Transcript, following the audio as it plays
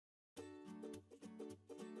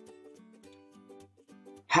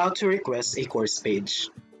How to request a course page.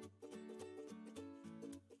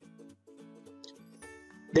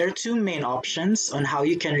 There are two main options on how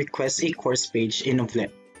you can request a course page in UVLe.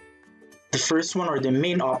 The first one, or the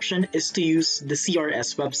main option, is to use the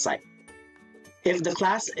CRS website. If the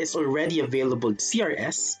class is already available in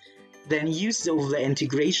CRS, then use the UVLe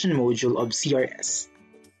integration module of CRS.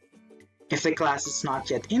 If the class is not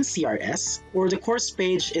yet in CRS, or the course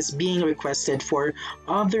page is being requested for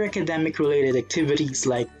other academic-related activities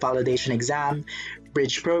like validation exam,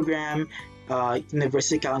 bridge program,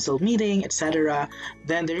 university council meeting, etc.,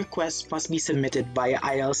 then the request must be submitted via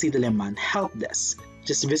UP Diliman helpdesk.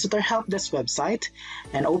 Just visit our helpdesk website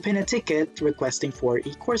and open a ticket requesting for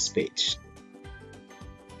a course page.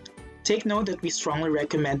 Take note that we strongly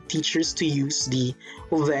recommend teachers to use the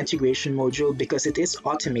UVLe integration module because it is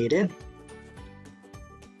automated.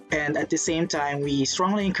 And at the same time, we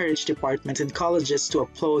strongly encourage departments and colleges to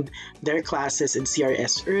upload their classes in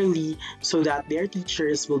CRS early so that their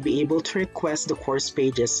teachers will be able to request the course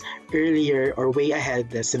pages earlier or way ahead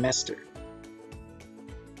the semester.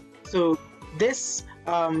 So this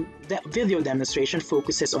video demonstration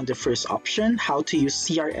focuses on the first option, how to use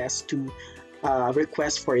CRS to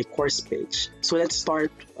request for a course page. So let's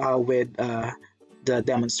start with the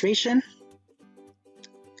demonstration.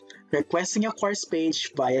 Requesting a course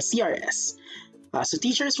page via CRS. So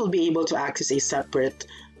teachers will be able to access a separate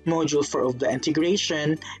module for the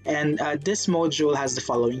integration, and this module has the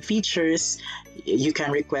following features. You can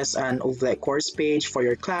request an UVLe course page for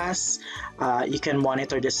your class. You can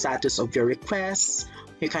monitor the status of your requests.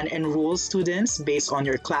 You can enroll students based on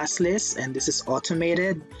your class list, and this is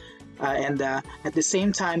automated. At the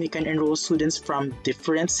same time, you can enroll students from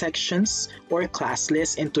different sections or class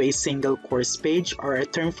lists into a single course page, or a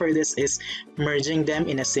term for this is merging them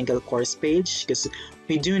in a single course page, because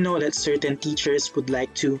we do know that certain teachers would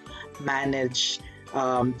like to manage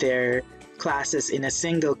their classes in a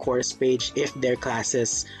single course page if their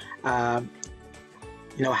classes have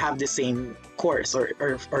the same course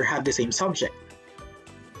or have the same subject.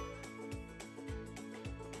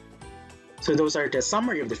 So those are the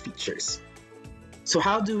summary of the features. So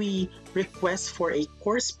how do we request for a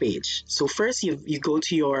course page? So first you go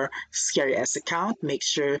to your CRS account, make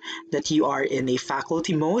sure that you are in a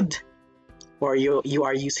faculty mode, or you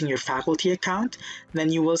are using your faculty account.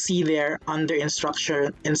 Then you will see there under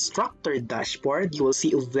instructor dashboard, you will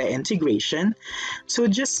see UVLe integration. So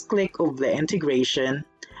just click UVLe integration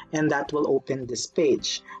and that will open this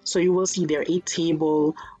page. So you will see there a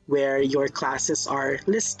table where your classes are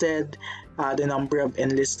listed, the number of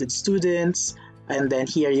enlisted students, and then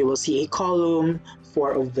here you will see a column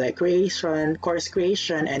for UVLe creation, course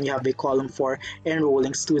creation, and you have a column for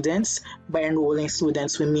enrolling students. By enrolling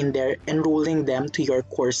students, we mean they're enrolling them to your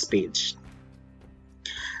course page.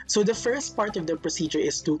 So the first part of the procedure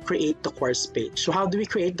is to create the course page. So how do we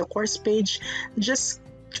create the course page? Just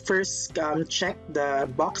first check the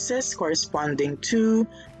boxes corresponding to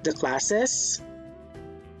the classes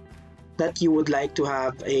that you would like to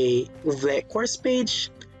have a UVLe course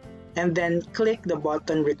page, and then click the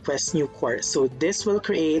button request new course. So this will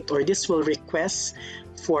create, or this will request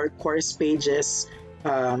for course pages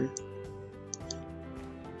for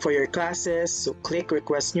your classes. So click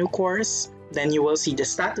request new course, then you will see the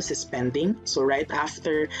status is pending. So right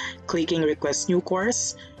after clicking request new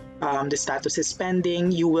course, the status is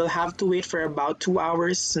pending. You will have to wait for about 2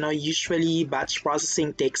 hours. Usually batch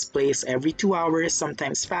processing takes place every 2 hours,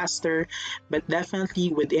 sometimes faster, but definitely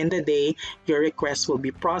within the day, your request will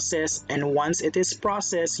be processed. And once it is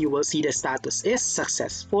processed, you will see the status is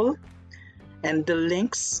successful. And the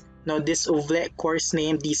links, this UVLe course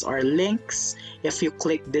name, these are links. If you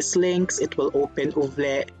click these links, it will open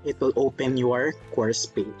UVLe, it will open your course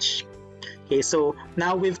page. Okay, so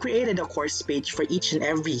now we've created a course page for each and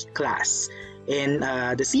every class in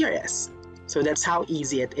the CRS. So that's how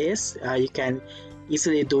easy it is. You can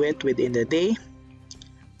easily do it within the day.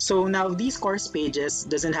 So now these course pages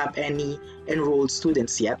doesn't have any enrolled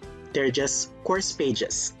students yet. They're just course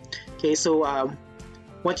pages. Okay, so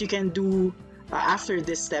what you can do after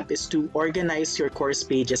this step is to organize your course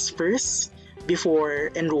pages first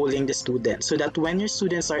before enrolling the students, so that when your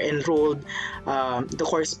students are enrolled, the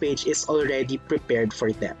course page is already prepared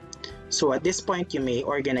for them. So at this point, you may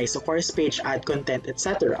organize the course page, add content,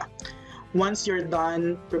 etc. Once you're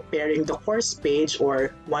done preparing the course page,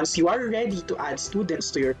 or once you are ready to add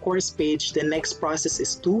students to your course page, the next process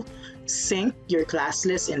is to sync your class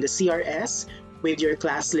list in the CRS with your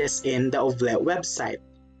class list in the UVLe website.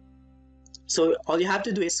 So all you have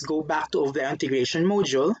to do is go back to UVLe integration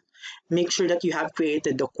module, make sure that you have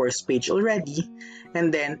created the course page already,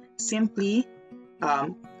 and then simply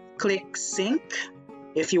click sync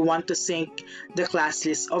if you want to sync the class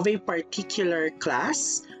list of a particular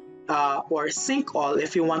class, or sync all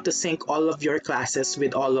if you want to sync all of your classes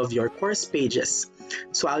with all of your course pages.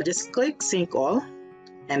 So I'll just click sync all,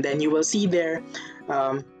 and then you will see there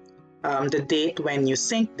the date when you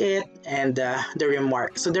synced it and the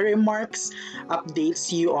remarks. So the remarks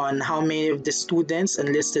updates you on how many of the students and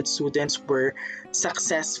listed students were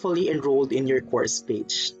successfully enrolled in your course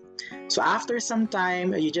page. So after some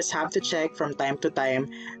time, you just have to check from time to time.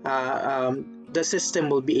 The system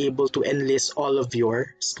will be able to enlist all of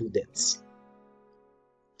your students.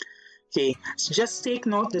 Okay, so just take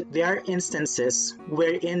note that there are instances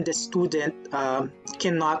wherein the student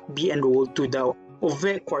cannot be enrolled to the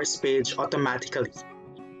UVLe course page automatically.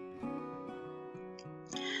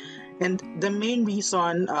 And the main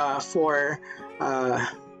reason for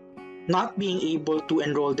not being able to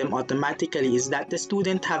enroll them automatically is that the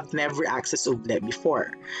student have never accessed UVLe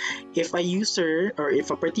before. If a user or if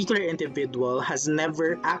a particular individual has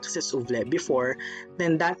never accessed UVLe before,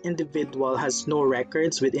 then that individual has no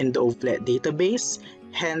records within the UVLe database.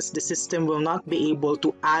 Hence, the system will not be able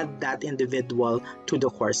to add that individual to the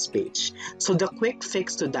course page. So the quick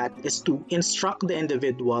fix to that is to instruct the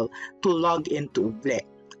individual to log into UVLe.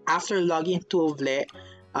 After logging into UVLe,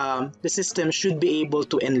 the system should be able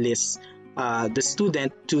to enlist the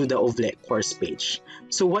student to the UVLe course page.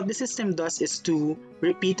 So what the system does is to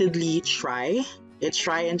repeatedly try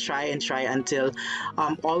until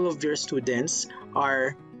all of your students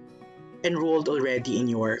are enrolled already in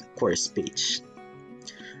your course page.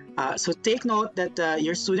 So take note that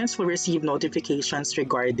your students will receive notifications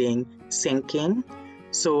regarding syncing.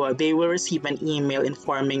 So they will receive an email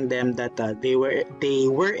informing them that they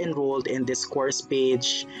were enrolled in this course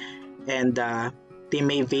page, and they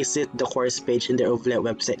may visit the course page in their UVLe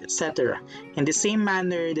website, etc. In the same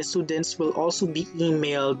manner, the students will also be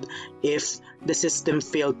emailed if the system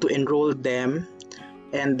failed to enroll them,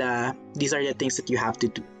 and these are the things that you have to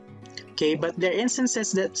do. Okay, but there are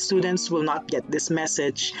instances that students will not get this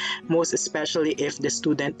message, most especially if the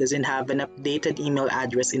student doesn't have an updated email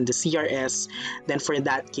address in the CRS. Then for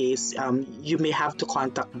that case, you may have to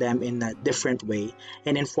contact them in a different way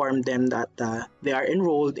and inform them that they are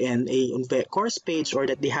enrolled in a UVLe course page, or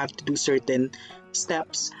that they have to do certain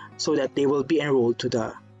steps so that they will be enrolled to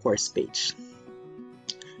the course page.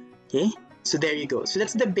 Okay. So there you go. So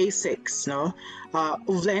that's the basics, no?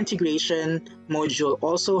 UVLe integration module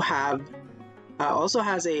also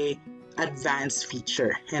has a advanced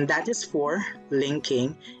feature, and that is for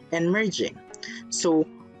linking and merging. So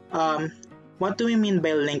what do we mean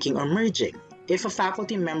by linking or merging? If a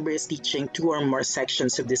faculty member is teaching 2 or more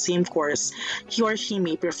sections of the same course, he or she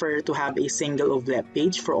may prefer to have a single UVLe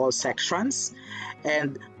page for all sections,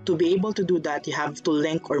 and to be able to do that, you have to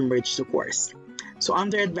link or merge the course. So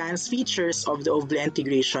under advanced features of the UVLe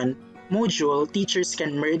integration module, teachers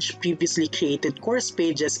can merge previously created course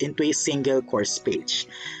pages into a single course page.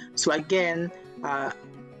 So again, I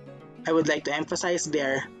would like to emphasize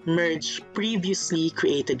there, merge previously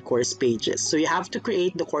created course pages. So you have to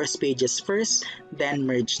create the course pages first, then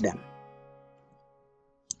merge them.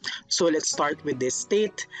 So let's start with this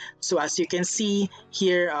state. So as you can see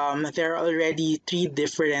here, there are already 3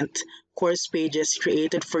 different course pages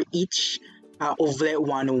created for each UVLe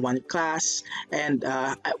 101 class, and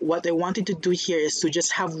what I wanted to do here is to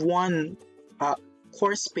just have one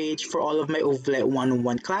course page for all of my UVLe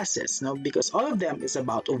 101 classes, no? Because all of them is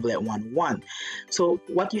about UVLe 101. So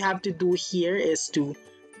what you have to do here is to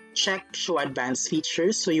check show advanced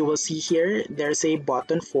features. So you will see here there's a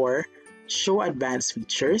button for show advanced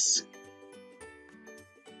features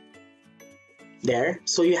there.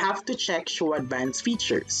 So you have to check show advanced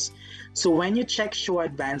features. So when you check show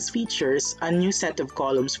advanced features, a new set of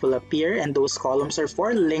columns will appear, and those columns are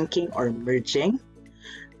for linking or merging.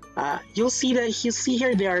 You'll see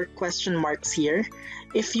here there are question marks here.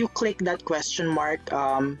 If you click that question mark,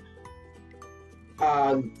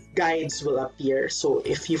 guides will appear. So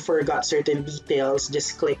if you forgot certain details,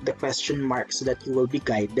 just click the question mark so that you will be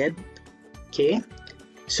guided. Okay,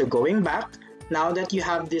 so going back, now that you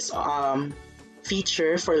have this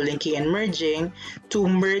feature for linking and merging, to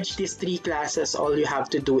merge these 3 classes, all you have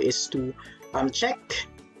to do is to check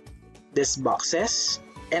these boxes,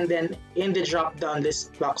 and then in the drop down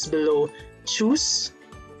list box below, choose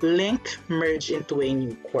link merge into a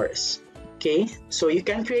new course. Okay, so you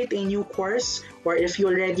can create a new course, or if you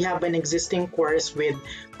already have an existing course with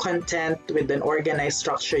content with an organized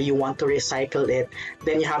structure, you want to recycle it,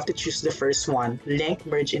 then you have to choose the first one, link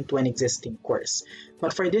merge into an existing course.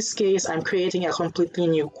 But for this case, I'm creating a completely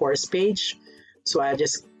new course page, so I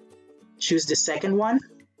just choose the second one.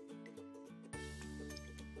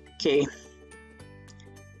 Okay,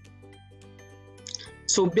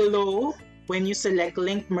 So below, when you select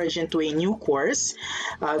link merge into a new course,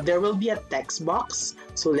 there will be a text box.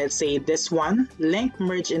 So let's say this one, link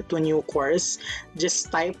merge into a new course.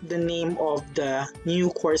 Just type the name of the new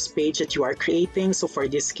course page that you are creating. So for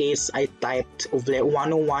this case, I typed UVLe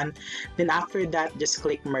 101. Then after that, just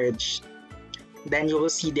click merge. Then you will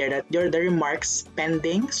see there that there are the remarks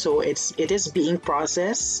pending. So it is being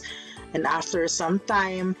processed. And after some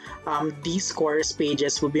time, these course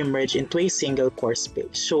pages will be merged into a single course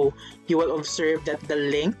page. So you will observe that the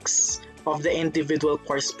links of the individual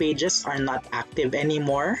course pages are not active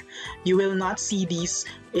anymore. You will not see these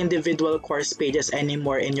individual course pages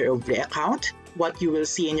anymore in your UVLe account. What you will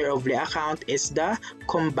see in your UVLe account is the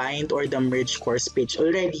combined or the merged course page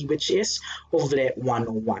already, which is UVLe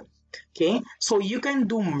 101. Okay, so you can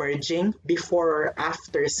do merging before or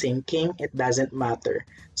after syncing, it doesn't matter.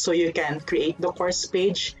 So you can create the course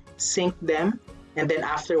page, sync them, and then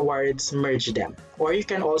afterwards merge them. Or you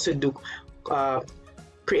can also do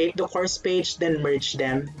create the course page, then merge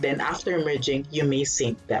them, then after merging, you may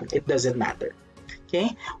sync them. It doesn't matter.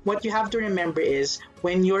 Okay, what you have to remember is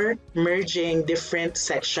when you're merging different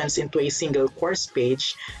sections into a single course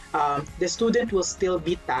page, the student will still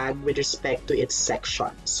be tagged with respect to its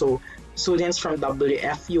section. So students from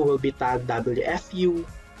WFU will be tagged WFU,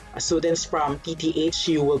 students from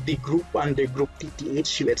TTHU will be grouped under group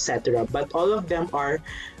TTHU, etc. But all of them are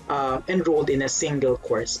enrolled in a single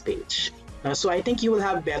course page. So I think you will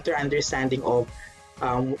have better understanding of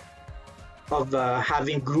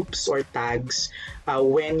having groups or tags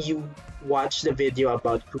when you watch the video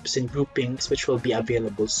about groups and groupings, which will be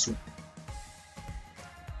available soon.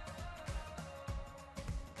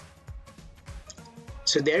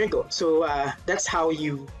 So there you go. So that's how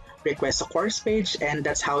you request a course page, and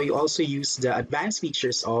that's how you also use the advanced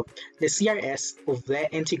features of the CRS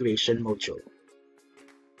UVLe integration module.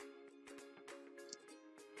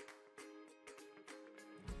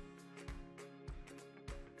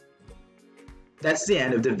 That's the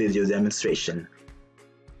end of the video demonstration.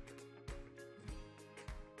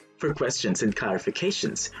 For questions and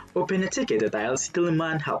clarifications, open a ticket at ILC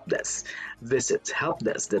Diliman helpdesk. Visit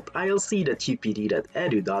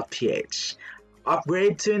helpdesk.ilc.upd.edu.ph.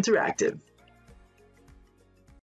 Upgrade to interactive.